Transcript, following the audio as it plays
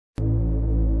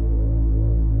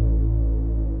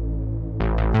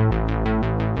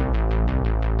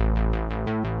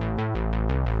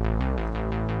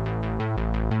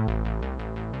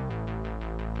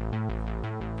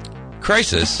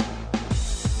Crisis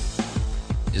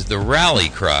is the rally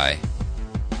cry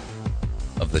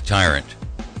of the tyrant.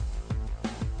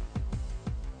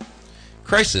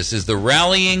 Crisis is the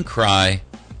rallying cry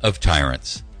of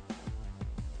tyrants.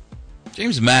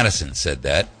 James Madison said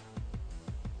that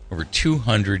over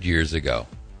 200 years ago.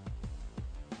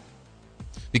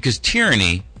 Because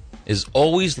tyranny is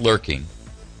always lurking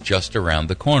just around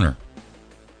the corner.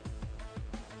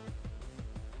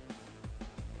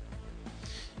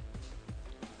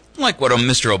 Like what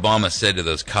Mr. Obama said to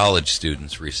those college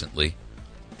students recently,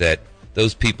 that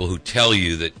those people who tell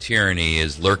you that tyranny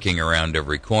is lurking around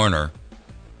every corner,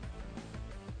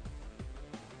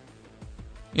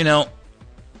 you know,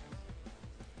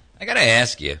 I got to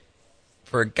ask you,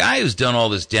 for a guy who's done all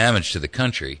this damage to the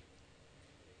country,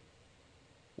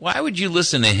 why would you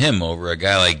listen to him over a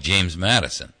guy like James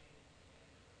Madison,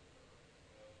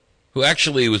 who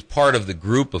actually was part of the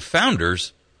group of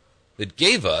founders that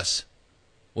gave us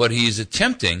what he's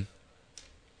attempting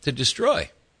to destroy?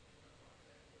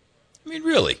 I mean,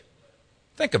 really,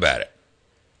 think about it.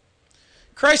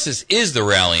 Crisis is the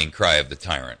rallying cry of the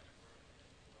tyrant.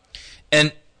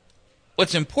 And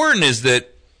what's important is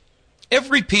that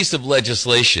every piece of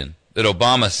legislation that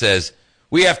Obama says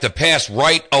we have to pass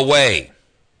right away,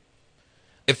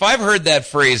 if I've heard that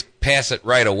phrase, pass it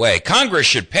right away, Congress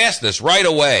should pass this right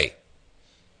away,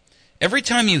 every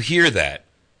time you hear that,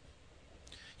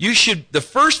 the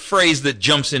first phrase that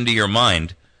jumps into your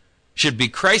mind should be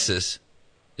crisis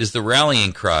is the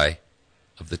rallying cry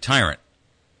of the tyrant.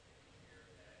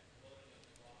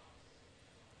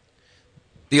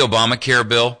 The Obamacare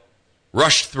bill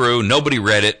rushed through, nobody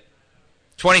read it,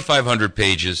 2,500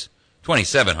 pages,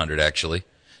 2,700 actually,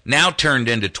 now turned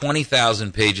into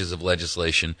 20,000 pages of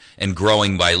legislation and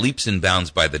growing by leaps and bounds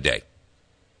by the day.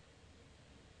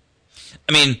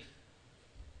 I mean,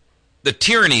 the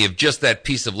tyranny of just that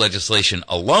piece of legislation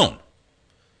alone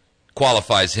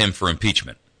qualifies him for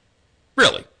impeachment.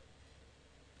 Really.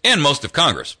 And most of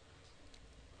Congress.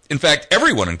 In fact,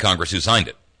 everyone in Congress who signed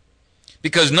it.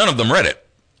 Because none of them read it.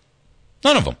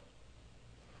 None of them.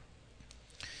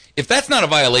 If that's not a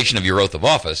violation of your oath of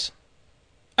office,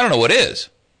 I don't know what is.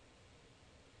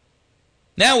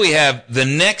 Now we have the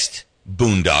next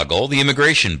boondoggle, the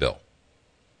immigration bill.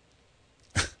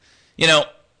 You know,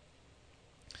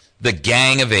 the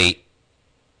Gang of Eight,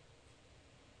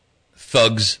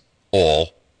 thugs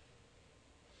all,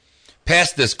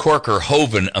 passed this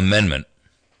Corker-Hoven amendment.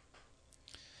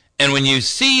 And when you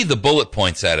see the bullet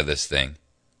points out of this thing,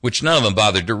 which none of them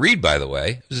bothered to read, by the way,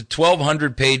 it was a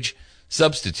 1,200-page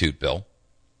substitute bill,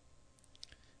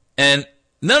 and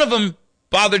none of them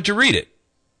bothered to read it.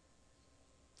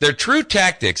 Their true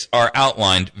tactics are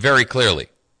outlined very clearly.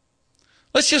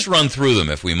 Let's just run through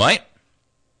them, if we might.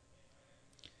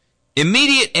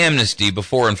 Immediate amnesty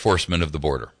before enforcement of the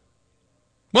border.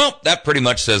 Well, that pretty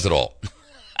much says it all.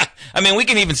 I mean, we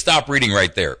can even stop reading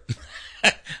right there.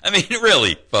 I mean,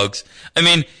 really, folks. I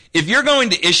mean, if you're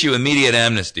going to issue immediate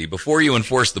amnesty before you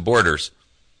enforce the borders,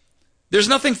 there's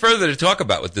nothing further to talk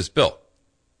about with this bill.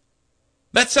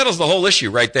 That settles the whole issue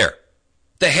right there.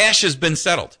 The hash has been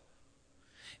settled.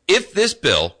 If this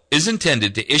bill is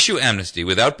intended to issue amnesty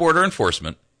without border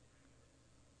enforcement,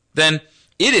 then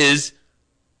it is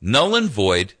null and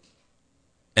void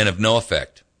and of no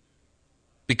effect,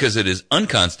 because it is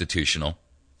unconstitutional,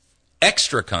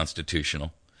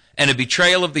 extra-constitutional, and a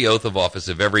betrayal of the oath of office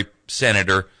of every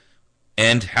senator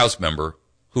and House member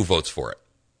who votes for it.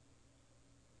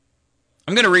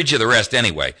 I'm going to read you the rest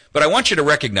anyway, but I want you to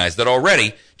recognize that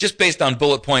already, just based on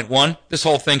bullet point 1, this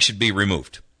whole thing should be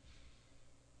removed.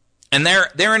 And there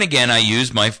and again, I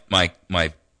use my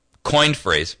coined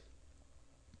phrase,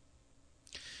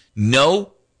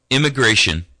 no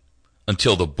immigration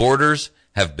until the borders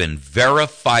have been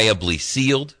verifiably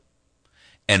sealed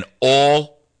and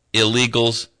all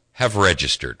illegals have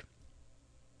registered.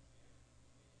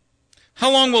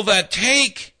 How long will that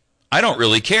take? I don't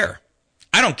really care.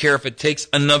 I don't care if it takes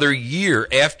another year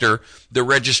after the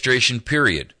registration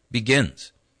period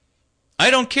begins. I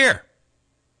don't care.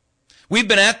 We've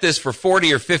been at this for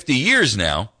 40 or 50 years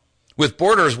now, with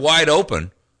borders wide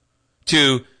open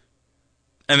to,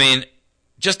 I mean,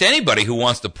 just anybody who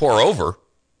wants to pour over.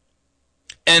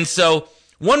 And so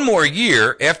one more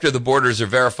year after the borders are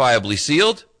verifiably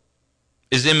sealed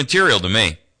is immaterial to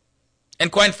me.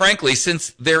 And quite frankly,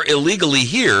 since they're illegally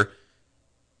here,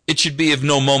 it should be of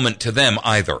no moment to them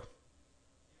either.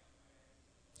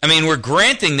 I mean, we're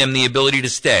granting them the ability to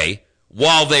stay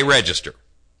while they register.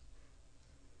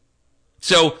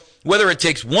 So whether it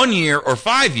takes 1 year or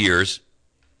 5 years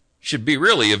should be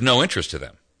really of no interest to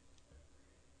them.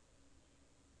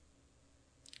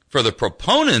 for the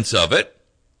proponents of it,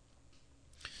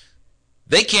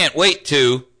 they can't wait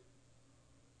to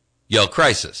yell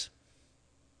crisis.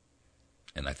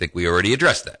 And I think we already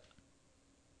addressed that.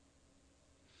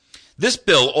 This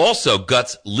bill also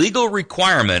guts legal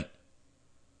requirement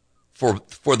for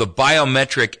the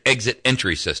biometric exit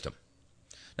entry system.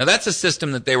 Now, that's a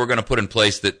system that they were going to put in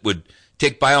place that would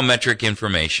take biometric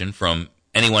information from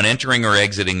anyone entering or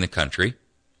exiting the country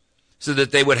so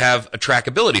that they would have a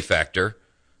trackability factor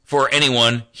for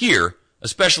anyone here,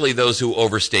 especially those who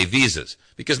overstay visas.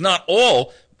 Because not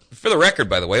all, for the record,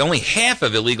 by the way, only half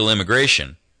of illegal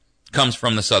immigration comes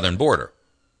from the southern border.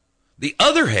 The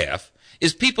other half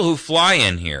is people who fly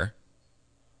in here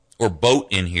or boat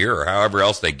in here or however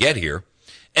else they get here,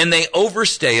 and they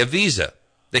overstay a visa.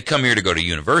 They come here to go to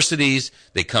universities,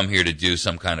 they come here to do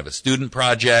some kind of a student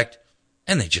project,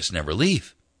 and they just never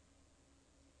leave.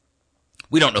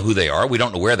 We don't know who they are, we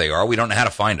don't know where they are, we don't know how to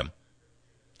find them.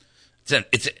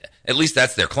 It's at least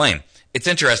that's their claim. It's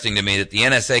interesting to me that the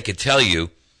NSA could tell you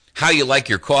how you like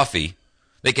your coffee.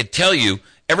 They could tell you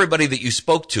everybody that you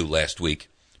spoke to last week,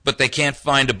 but they can't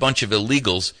find a bunch of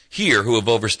illegals here who have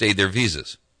overstayed their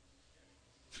visas.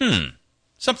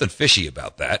 Something fishy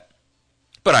about that.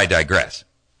 But I digress.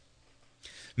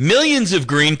 Millions of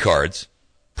green cards,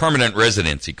 permanent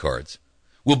residency cards,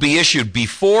 will be issued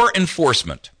before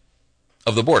enforcement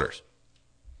of the borders.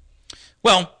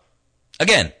 Well,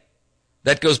 again,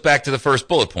 that goes back to the first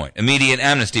bullet point, immediate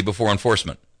amnesty before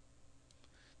enforcement.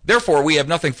 Therefore, we have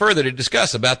nothing further to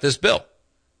discuss about this bill.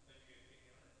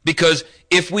 Because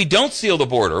if we don't seal the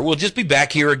border, we'll just be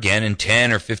back here again in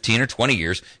 10 or 15 or 20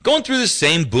 years, going through the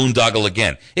same boondoggle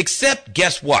again. Except,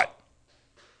 guess what?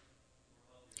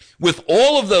 With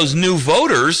all of those new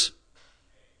voters,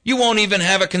 you won't even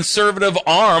have a conservative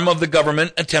arm of the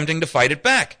government attempting to fight it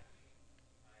back.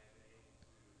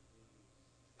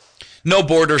 No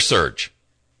border surge.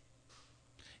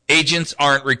 Agents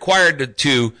aren't required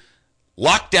to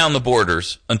lock down the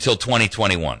borders until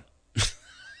 2021.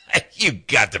 You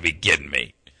got to be kidding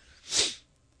me.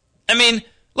 I mean,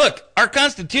 look, our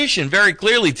Constitution very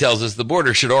clearly tells us the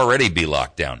border should already be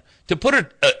locked down. To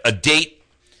put a date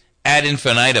ad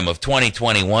infinitum of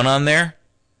 2021 on there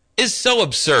is so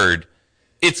absurd,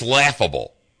 it's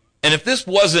laughable. And if this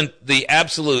wasn't the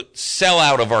absolute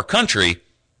sellout of our country,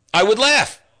 I would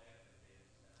laugh.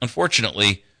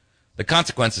 Unfortunately, the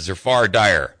consequences are far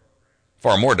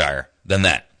more dire than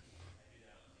that.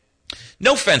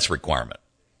 No fence requirement.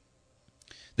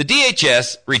 The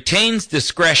DHS retains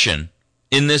discretion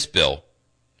in this bill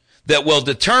that will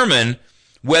determine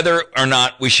whether or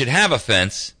not we should have a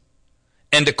fence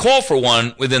and to call for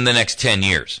one within the next 10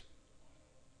 years.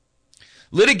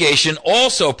 Litigation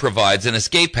also provides an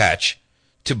escape hatch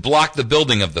to block the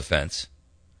building of the fence.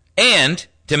 And,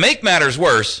 to make matters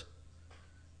worse,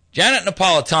 Janet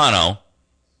Napolitano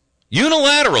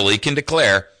unilaterally can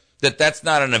declare that that's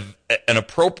not an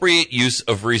appropriate use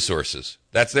of resources.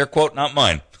 That's their quote, not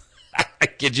mine. I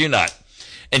kid you not.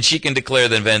 And she can declare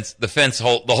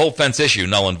the whole fence issue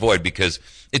null and void because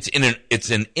it's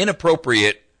an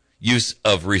inappropriate use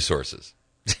of resources.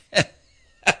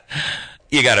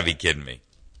 You got to be kidding me.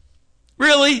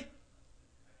 Really?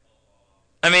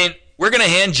 I mean, we're going to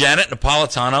hand Janet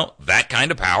Napolitano that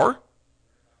kind of power?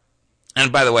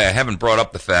 And by the way, I haven't brought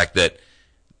up the fact that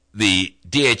the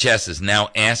DHS is now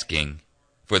asking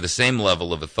for the same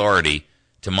level of authority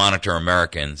to monitor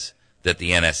Americans that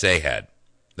the NSA had.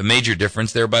 The major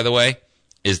difference there, by the way,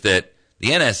 is that the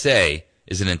NSA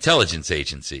is an intelligence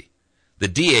agency. The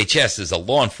DHS is a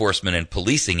law enforcement and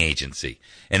policing agency.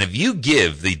 And if you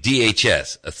give the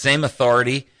DHS the same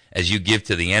authority as you give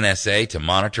to the NSA to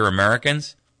monitor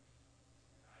Americans,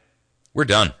 we're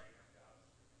done.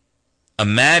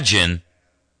 Imagine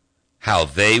how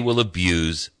they will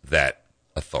abuse that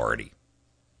authority.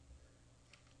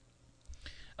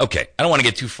 Okay, I don't want to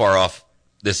get too far off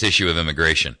this issue of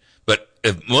immigration, but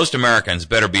if most Americans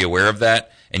better be aware of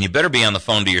that, and you better be on the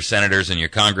phone to your senators and your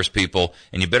congresspeople,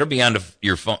 and you better be on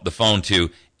the phone to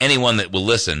anyone that will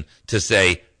listen to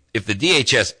say, if the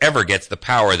DHS ever gets the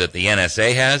power that the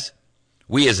NSA has,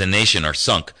 we as a nation are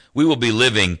sunk. We will be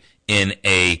living in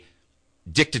a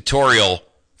dictatorial,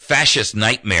 fascist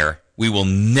nightmare we will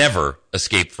never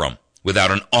escape from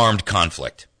without an armed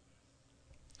conflict.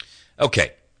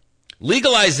 Okay,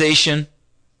 legalization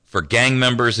for gang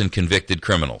members and convicted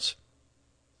criminals.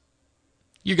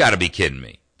 You got to be kidding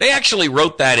me. They actually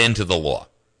wrote that into the law.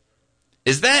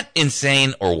 Is that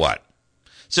insane or what?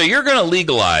 So you're going to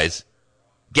legalize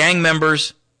gang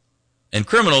members and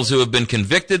criminals who have been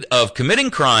convicted of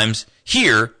committing crimes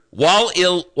here while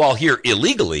here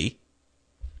illegally,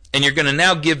 and you're going to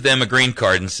now give them a green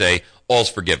card and say, all's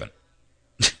forgiven.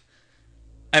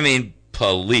 I mean,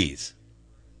 please.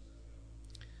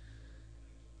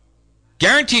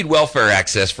 Guaranteed welfare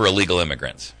access for illegal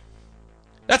immigrants.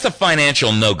 That's a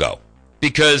financial no-go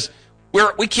because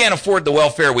we can't afford the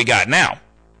welfare we got now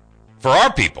for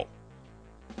our people.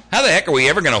 How the heck are we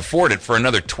ever going to afford it for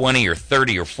another 20 or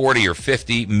 30 or 40 or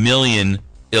 50 million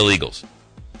illegals?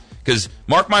 Because,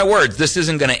 mark my words, this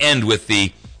isn't going to end with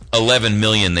the 11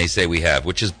 million they say we have,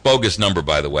 which is bogus number,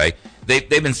 by the way. They've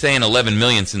been saying 11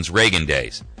 million since Reagan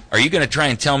days. Are you going to try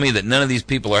and tell me that none of these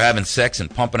people are having sex and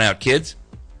pumping out kids?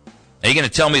 Are you going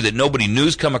to tell me that nobody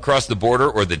new's come across the border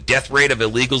or the death rate of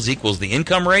illegals equals the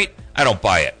income rate? I don't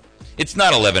buy it. It's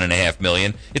not 11.5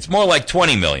 million. It's more like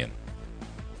 20 million.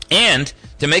 And,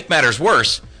 to make matters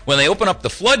worse, when they open up the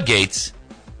floodgates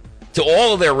to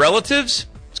all of their relatives,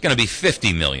 it's going to be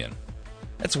 50 million.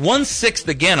 That's 1/6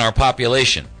 again our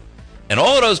population. And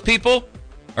all of those people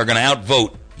are going to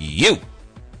outvote you.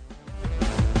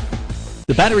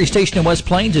 The Battery Station in West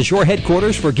Plains is your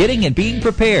headquarters for getting and being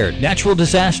prepared. Natural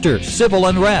disasters, civil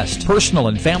unrest, personal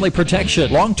and family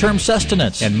protection, long-term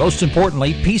sustenance, and most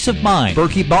importantly, peace of mind.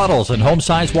 Berkey bottles and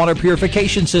home-sized water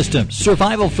purification systems,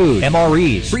 survival food,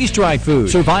 MREs, freeze-dried food,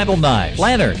 survival knives,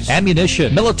 lanterns,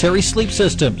 ammunition, military sleep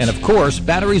system, and of course,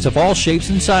 batteries of all shapes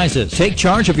and sizes. Take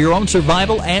charge of your own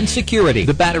survival and security.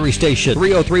 The Battery Station,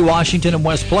 303 Washington in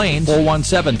West Plains,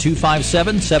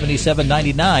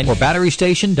 417-257-7799 or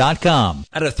batterystation.com.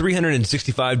 Out of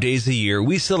 365 days a year,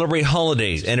 we celebrate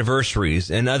holidays, anniversaries,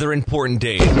 and other important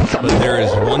days. But there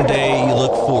is one day you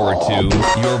look forward to,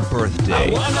 your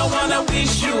birthday. I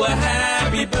wish you a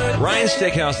happy birthday. Ryan's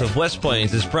Steakhouse of West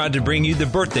Plains is proud to bring you the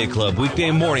Birthday Club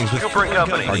weekday mornings with Cooper &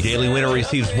 Company. Our daily winner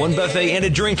receives one buffet and a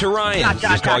drink to Ryan.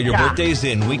 Just call your birthdays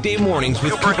in weekday mornings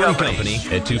with Cooper & Company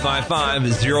at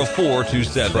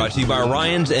 255-0427. Brought to you by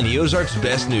Ryan's and the Ozarks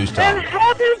Best News Talk. And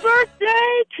happy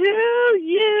birthday to you.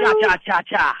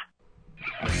 Cha-cha-cha-cha.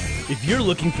 If you're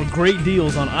looking for great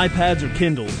deals on iPads or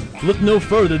Kindles, look no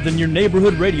further than your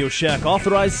neighborhood Radio Shack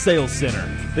authorized sales center.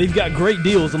 They've got great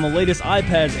deals on the latest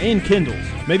iPads and Kindles.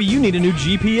 Maybe you need a new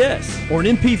GPS or an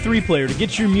MP3 player to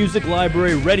get your music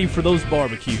library ready for those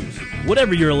barbecues.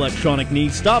 Whatever your electronic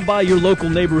needs, stop by your local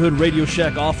neighborhood Radio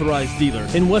Shack authorized dealer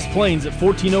in West Plains at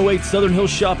 1408 Southern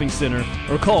Hills Shopping Center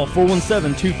or call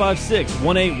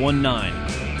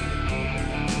 417-256-1819.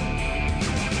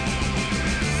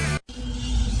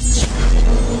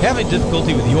 Having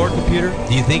difficulty with your computer?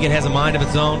 Do you think it has a mind of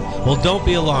its own? Well, don't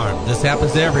be alarmed. This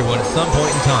happens to everyone at some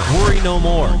point in time. Worry no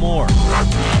more.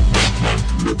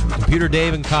 Computer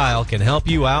Dave and Kyle can help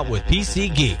you out with PC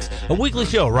Geeks, a weekly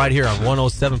show right here on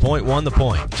 107.1 The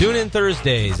Point. Tune in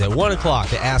Thursdays at 1 o'clock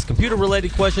to ask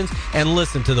computer-related questions and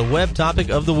listen to the web topic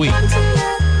of the week.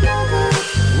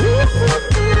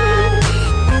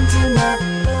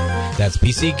 That's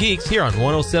PC Geeks here on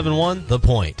 107.1 The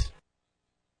Point.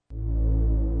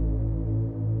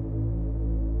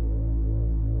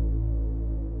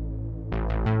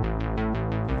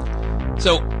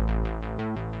 So,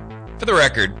 for the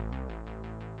record,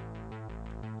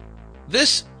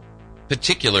 this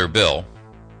particular bill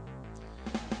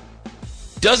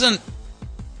doesn't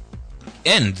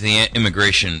end the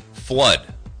immigration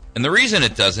flood. And the reason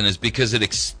it doesn't is because it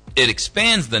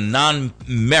expands the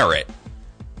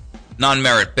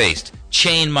non-merit-based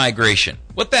chain migration.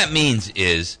 What that means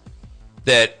is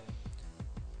that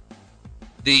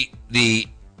the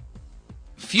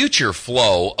future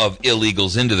flow of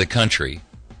illegals into the country,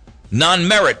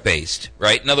 non-merit-based,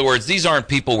 right? In other words, these aren't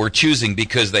people we're choosing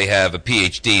because they have a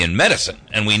PhD in medicine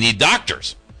and we need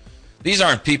doctors. These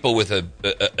aren't people with a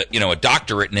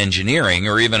doctorate in engineering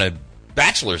or even a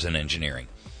bachelor's in engineering.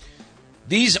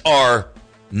 These are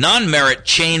non-merit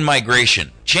chain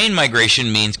migration. Chain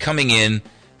migration means coming in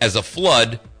as a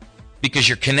flood because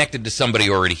you're connected to somebody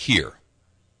already here.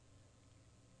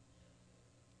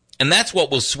 And that's what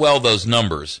will swell those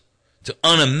numbers to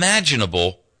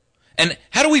unimaginable. And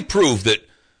how do we prove that,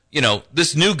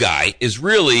 this new guy is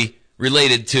really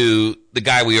related to the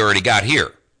guy we already got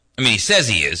here? I mean, he says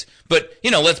he is, but,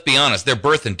 let's be honest, their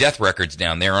birth and death records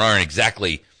down there aren't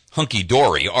exactly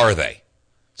hunky-dory, are they?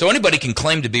 So anybody can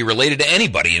claim to be related to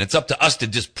anybody, and it's up to us to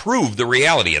disprove the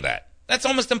reality of that. That's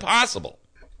almost impossible.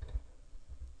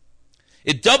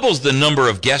 It doubles the number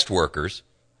of guest workers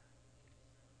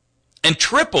and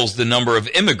triples the number of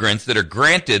immigrants that are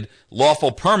granted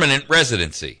lawful permanent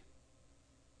residency.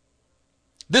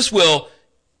 This will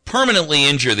permanently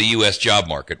injure the U.S. job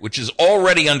market, which is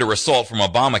already under assault from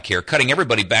Obamacare, cutting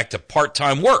everybody back to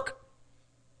part-time work.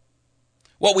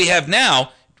 What we have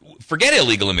now, forget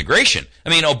illegal immigration.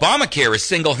 I mean, Obamacare is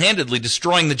single-handedly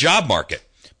destroying the job market.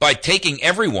 by taking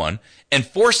everyone and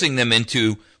forcing them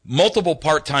into multiple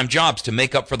part-time jobs to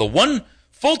make up for the one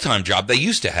full-time job they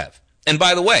used to have. And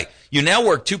by the way, you now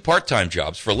work 2 part-time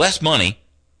jobs for less money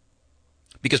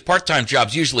because part-time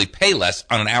jobs usually pay less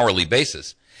on an hourly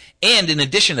basis. And in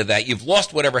addition to that, you've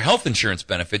lost whatever health insurance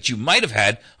benefits you might have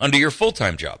had under your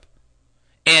full-time job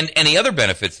and any other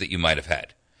benefits that you might have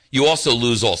had. You also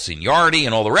lose all seniority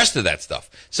and all the rest of that stuff.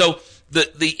 So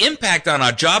the impact on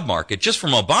our job market just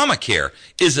from Obamacare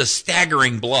is a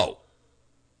staggering blow.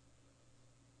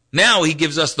 Now he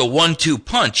gives us the 1-2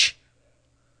 punch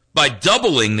by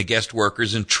doubling the guest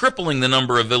workers and tripling the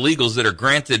number of illegals that are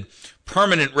granted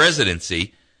permanent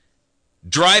residency,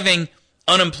 driving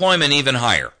unemployment even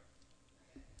higher.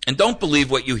 And don't believe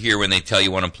what you hear when they tell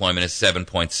you unemployment is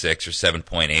 7.6 or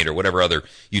 7.8 or whatever other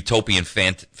utopian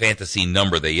fantasy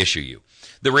number they issue you.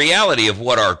 The reality of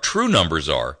what our true numbers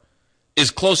are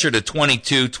is closer to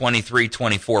 22, 23,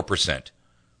 24%.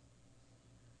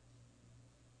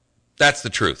 That's the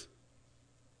truth.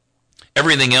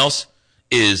 Everything else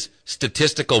is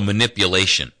statistical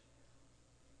manipulation.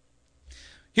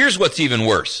 Here's what's even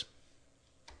worse.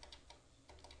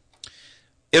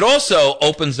 It also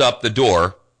opens up the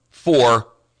door for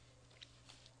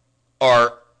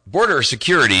our border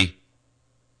security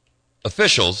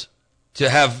officials to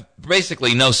have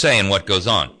basically no say in what goes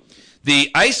on.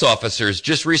 The ICE officers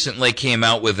just recently came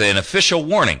out with an official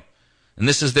warning, and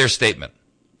this is their statement.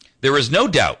 There is no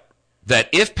doubt that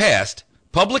if passed,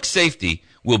 public safety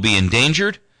will be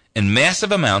endangered and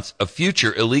massive amounts of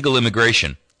future illegal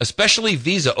immigration, especially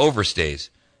visa overstays,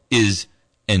 is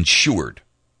ensured.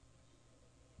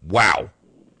 Wow.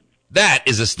 That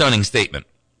is a stunning statement.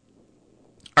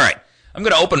 All right. I'm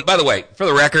going to open, by the way, for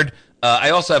the record,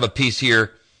 I also have a piece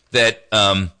here that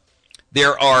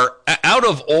there are, out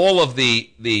of all of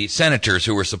the senators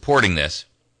who were supporting this,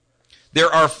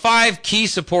 there are 5 key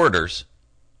supporters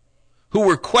who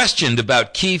were questioned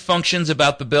about key functions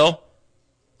about the bill,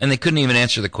 and they couldn't even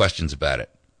answer the questions about it.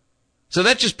 So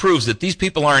that just proves that these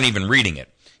people aren't even reading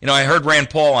it. You know, I heard Rand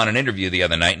Paul on an interview the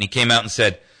other night, and he came out and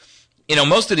said, you know,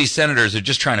 most of these senators are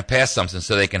just trying to pass something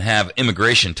so they can have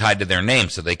immigration tied to their name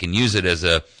so they can use it as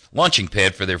a launching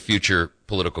pad for their future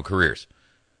political careers.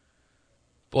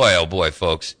 Boy, oh boy,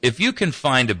 folks, if you can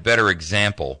find a better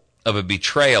example of a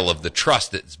betrayal of the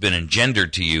trust that's been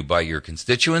engendered to you by your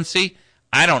constituency,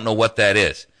 I don't know what that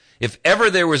is. If ever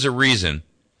there was a reason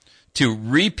to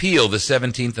repeal the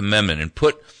 17th Amendment and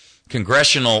put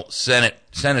congressional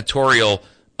senatorial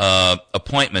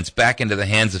appointments back into the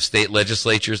hands of state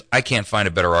legislatures, I can't find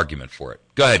a better argument for it.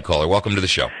 Go ahead, caller. Welcome to the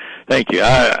show. Thank you.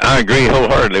 I agree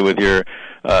wholeheartedly with your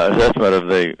assessment of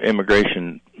the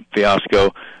immigration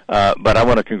fiasco, but I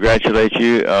want to congratulate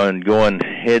you on going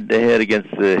head-to-head against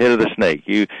the head of the snake.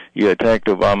 You attacked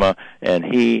Obama,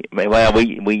 and we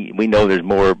know there's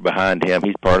more behind him.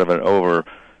 He's part of an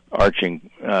overarching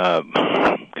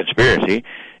conspiracy.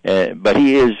 But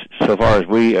he is, so far as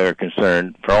we are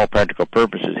concerned, for all practical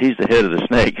purposes, he's the head of the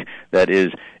snake that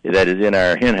is in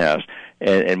our hen house,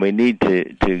 and we need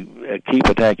to keep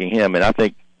attacking him. And I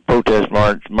think protest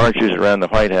marches around the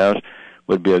White House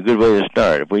would be a good way to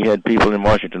start. If we had people in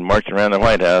Washington marching around the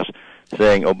White House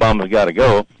saying Obama's got to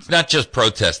go. It's not just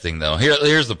protesting, though.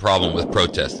 Here's the problem with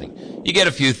protesting. You get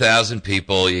a few thousand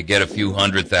people, you get a few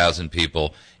 100,000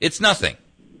 people. It's nothing.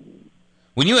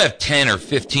 When you have 10 or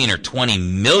 15 or 20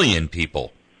 million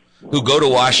people who go to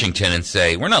Washington and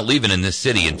say, we're not leaving in this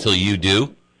city until you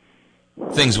do,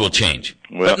 things will change.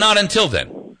 Well, but not until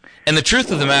then. And the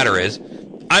truth of the matter is,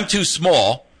 I'm too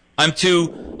small, I'm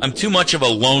too much of a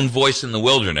lone voice in the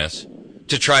wilderness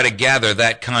to try to gather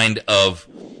that kind of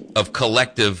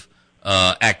collective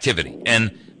activity.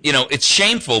 And, you know, it's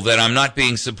shameful that I'm not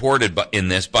being supported in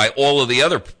this by all of the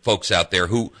other folks out there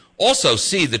who also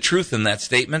see the truth in that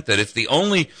statement, that it's the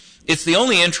only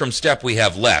interim step we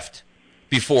have left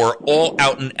before all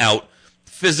out and out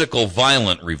physical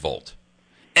violent revolt.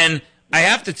 And I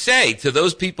have to say to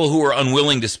those people who are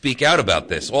unwilling to speak out about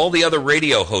this, all the other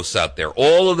radio hosts out there,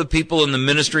 all of the people in the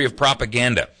Ministry of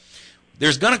Propaganda,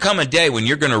 there's going to come a day when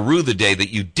you're going to rue the day that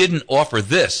you didn't offer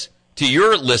this to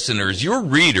your listeners, your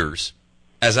readers,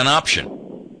 as an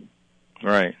option.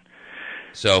 Right.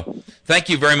 So, thank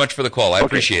you very much for the call. I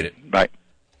appreciate it. Bye.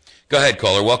 Go ahead,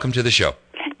 caller. Welcome to the show.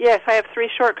 Yes, I have 3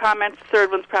 short comments. The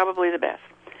third one's probably the best.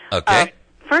 Okay.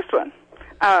 First one,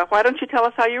 why don't you tell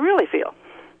us how you really feel?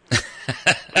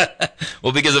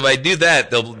 Well, because if I do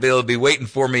that, they'll be waiting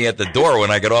for me at the door when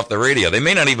I get off the radio. They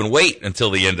may not even wait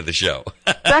until the end of the show.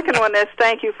 Second one is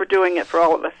thank you for doing it for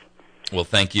all of us. Well,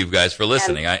 thank you guys for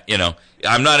listening.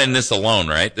 I'm not in this alone,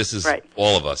 right? This is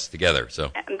all of us together.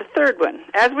 So. And the third one,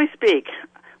 as we speak,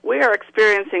 we are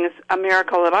experiencing a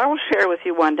miracle that I will share with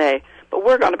you one day, but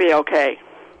we're going to be okay.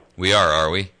 We are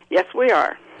we? Yes, we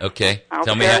are. Okay. I'll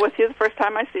Tell share me it with you the first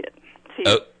time I see it. See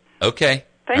you. Oh, okay.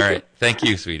 Thank All you. right. Thank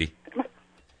you, sweetie.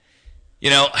 You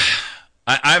know,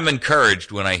 I'm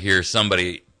encouraged when I hear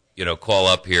somebody, call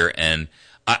up here, and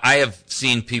I have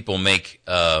seen people make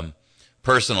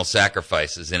personal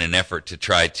sacrifices in an effort to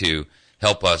try to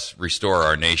help us restore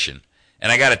our nation.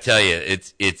 And I got to tell you,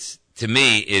 it's to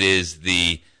me, it is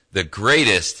the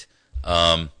greatest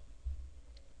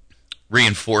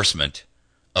reinforcement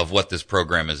of what this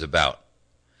program is about.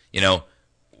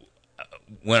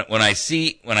 When I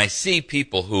see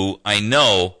people who I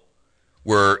know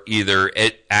were either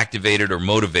activated or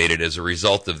motivated as a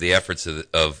result of the efforts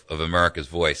of America's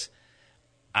Voice,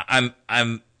 I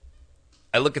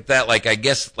look at that like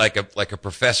a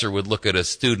professor would look at a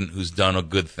student who's done a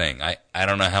good thing. I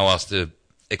don't know how else to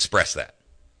express that.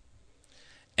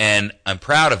 And I'm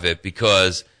proud of it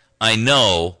because I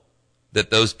know that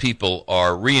those people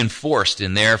are reinforced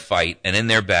in their fight and in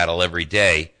their battle every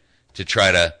day to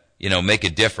try to, make a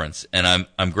difference. And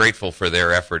I'm grateful for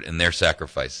their effort and their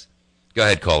sacrifice. Go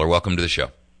ahead, caller. Welcome to the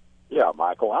show. Yeah,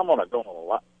 Michael, I'm going to go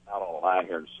out on a line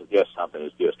here and suggest something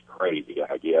that's just crazy,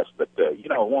 I guess. But,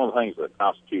 one of the things that the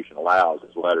Constitution allows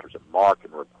is letters of marque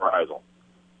and reprisal.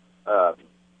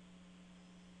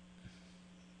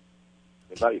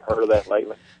 Anybody heard of that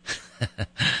lately?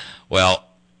 Well,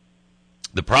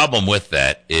 the problem with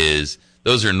that is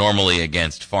those are normally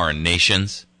against foreign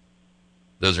nations.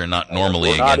 Those are not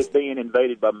normally against... We're not being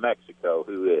invaded by Mexico.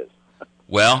 Who is?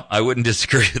 Well, I wouldn't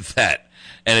disagree with that.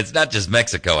 And it's not just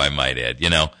Mexico, I might add, I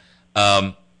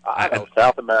know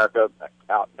South America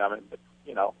outcoming, but,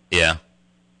 Yeah.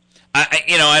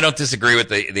 I don't disagree with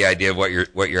the idea of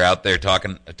what you're out there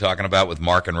talking about with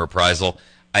marque and reprisal.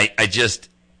 I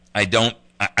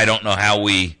don't know how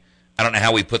we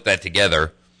put that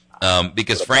together.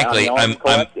 Because frankly,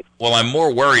 I'm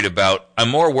more worried about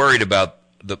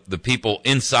the people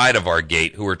inside of our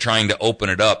gate who are trying to open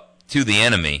it up to the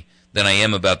enemy than I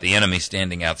am about the enemy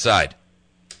standing outside.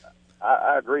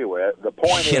 I agree with it. The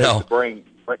point is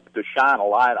to shine a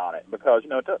light on it because,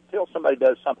 until somebody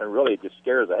does something really that just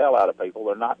scares the hell out of people,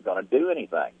 they're not going to do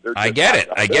anything. I get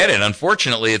it.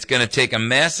 Unfortunately, it's going to take a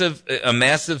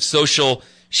massive social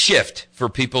shift for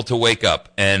people to wake up,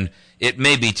 and it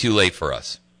may be too late for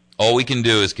us. All we can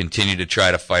do is continue to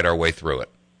try to fight our way through it.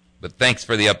 But thanks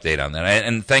for the update on that,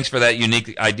 and thanks for that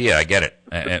unique idea. I get it.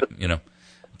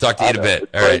 Talk to you in a bit.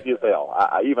 It's all right. Crazy as hell.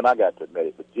 I got to admit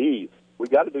it, but geez, we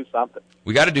got to do something.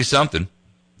 We got to do something.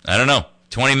 I don't know.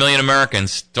 20 million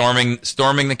Americans storming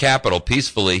the Capitol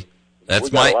peacefully.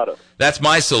 That's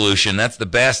my solution. That's the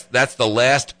best. That's the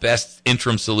last best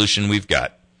interim solution we've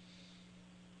got.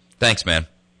 Thanks, man.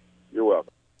 You're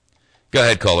welcome. Go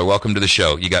ahead, caller. Welcome to the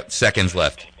show. You got seconds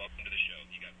left.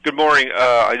 Good morning.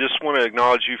 I just want to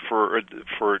acknowledge you for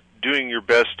doing your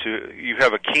best you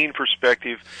have a keen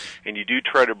perspective, and you do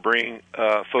try to bring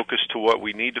focus to what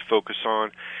we need to focus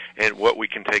on and what we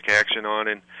can take action on.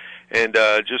 And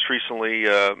just recently,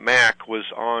 Mac was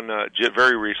on,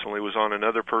 very recently was on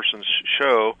another person's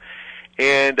show,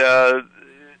 and the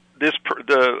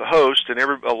host, and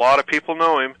a lot of people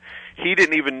know him, he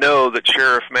didn't even know that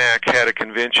Sheriff Mack had a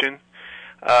convention,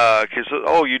 because,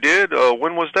 oh, you did?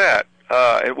 When was that?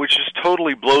 Which just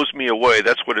totally blows me away.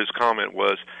 That's what his comment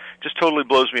was. Just totally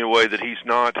blows me away that he's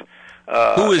not.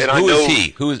 Who is he?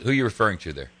 Who are you referring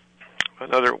to there?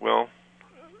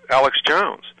 Alex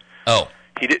Jones. Oh,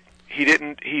 he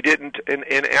didn't,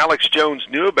 and Alex Jones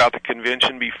knew about the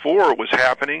convention before it was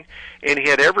happening, and he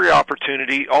had every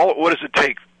opportunity. What does it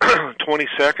take? 20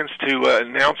 seconds to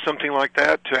announce something like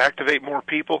that to activate more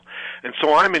people, and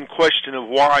so I'm in question of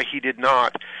why he did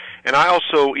not. And I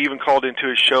also even called into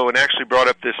his show and actually brought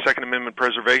up this Second Amendment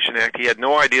Preservation Act. He had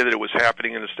no idea that it was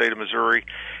happening in the state of Missouri,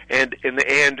 and in the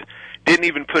end, didn't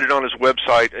even put it on his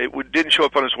website. It didn't show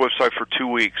up on his website for 2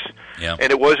 weeks. Yeah.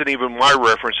 And it wasn't even my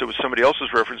reference. It was somebody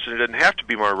else's reference, and it didn't have to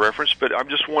be my reference. But I'm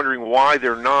just wondering why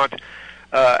they're not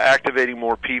activating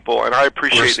more people. And I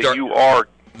appreciate that you are.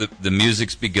 The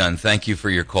music's begun. Thank you for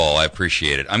your call. I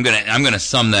appreciate it. I'm gonna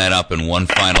sum that up in one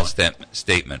final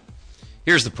statement.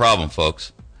 Here's the problem,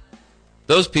 folks.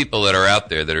 Those people that are out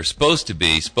there that are supposed to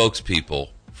be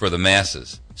spokespeople for the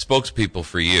masses, spokespeople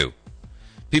for you,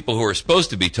 people who are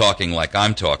supposed to be talking like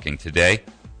I'm talking today,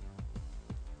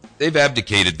 they've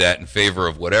abdicated that in favor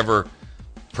of whatever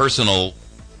personal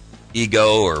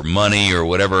ego or money or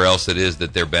whatever else it is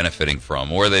that they're benefiting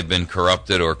from, or they've been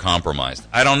corrupted or compromised.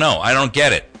 I don't know. I don't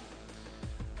get it.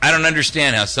 I don't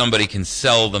understand how somebody can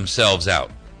sell themselves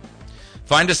out.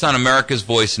 Find us on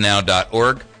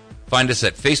americasvoicenow.org. Find us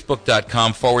at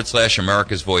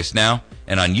facebook.com/America's Voice Now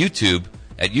and on YouTube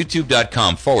at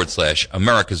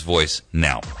youtube.com/America's Voice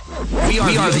Now.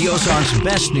 We are the Ozarks'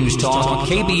 best news talk,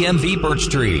 KBMV Birch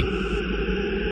Tree.